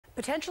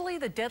Potentially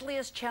the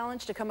deadliest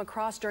challenge to come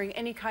across during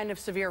any kind of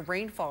severe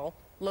rainfall,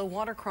 low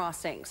water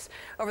crossings.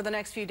 Over the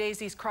next few days,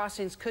 these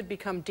crossings could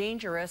become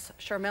dangerous.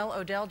 Charmel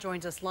Odell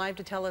joins us live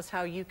to tell us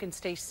how you can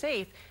stay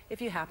safe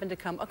if you happen to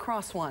come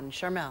across one.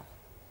 Charmel.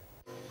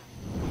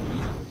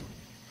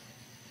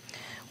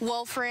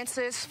 Well,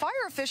 Francis, fire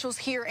officials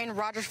here in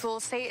Rogersville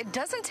say it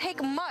doesn't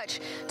take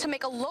much to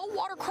make a low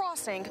water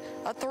crossing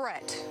a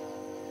threat.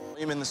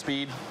 Volume and the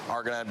speed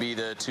are going to be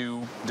the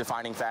two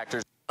defining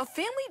factors. A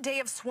family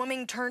day of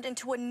swimming turned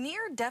into a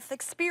near-death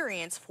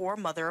experience for a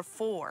mother of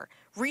 4.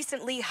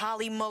 Recently,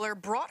 Holly Muller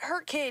brought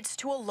her kids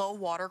to a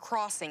low-water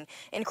crossing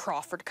in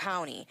Crawford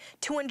County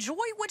to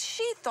enjoy what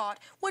she thought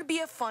would be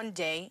a fun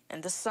day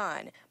in the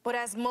sun. But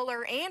as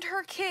Muller and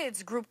her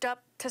kids grouped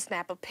up to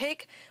snap a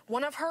pic,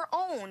 one of her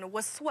own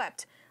was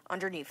swept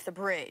underneath the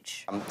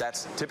bridge.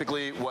 That's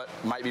typically what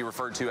might be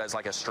referred to as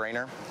like a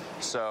strainer.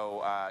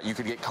 So you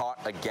could get caught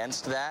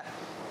against that.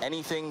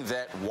 Anything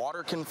that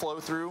water can flow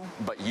through,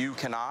 but you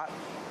cannot,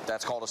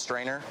 that's called a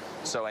strainer.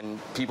 So, and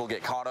people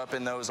get caught up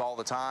in those all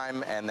the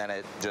time, and then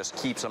it just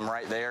keeps them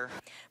right there.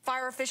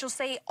 Fire officials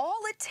say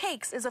all it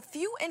takes is a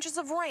few inches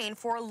of rain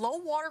for a low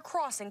water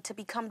crossing to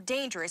become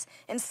dangerous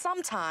and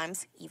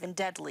sometimes even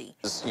deadly.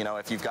 You know,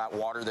 if you've got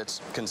water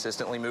that's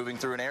consistently moving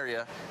through an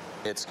area,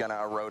 it's going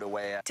to erode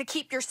away. To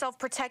keep yourself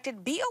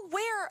protected, be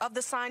aware of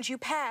the signs you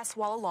pass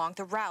while along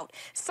the route.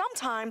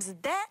 Sometimes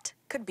that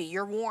could be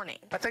your warning.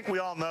 I think we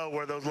all know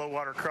where those low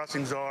water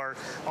crossings are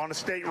on a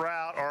state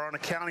route or on a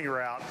county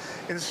route.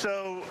 And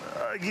so,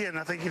 again,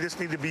 I think you just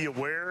need to be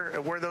aware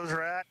of where those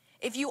are at.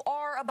 If you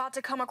are about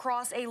to come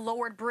across a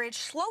lowered bridge,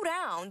 slow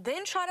down,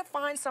 then try to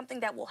find something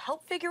that will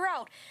help figure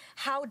out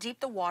how deep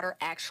the water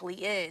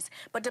actually is.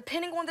 But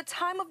depending on the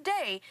time of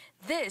day,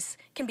 this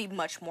can be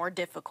much more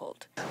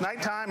difficult.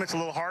 Nighttime, it's a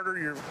little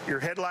harder. Your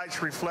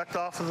headlights reflect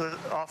off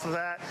of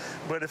that.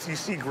 But if you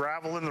see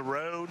gravel in the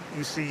road,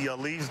 you see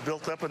leaves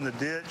built up in the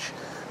ditch,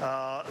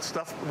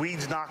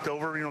 weeds knocked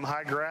over, the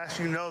high grass,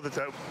 you know that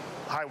the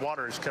high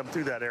water has come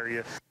through that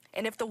area.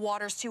 And if the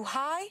water's too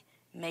high,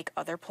 make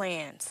other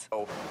plans.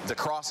 So the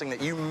crossing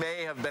that you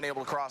may have been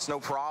able to cross no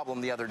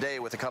problem the other day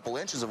with a couple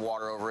inches of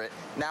water over it,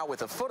 now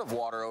with a foot of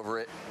water over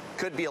it,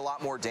 could be a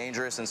lot more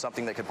dangerous and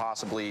something that could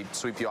possibly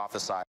sweep you off the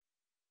side.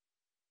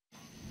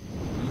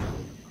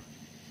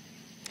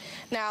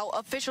 Now,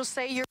 officials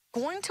say you're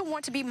going to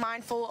want to be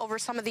mindful over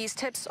some of these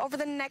tips over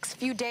the next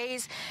few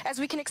days, as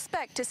we can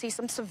expect to see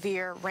some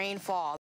severe rainfall.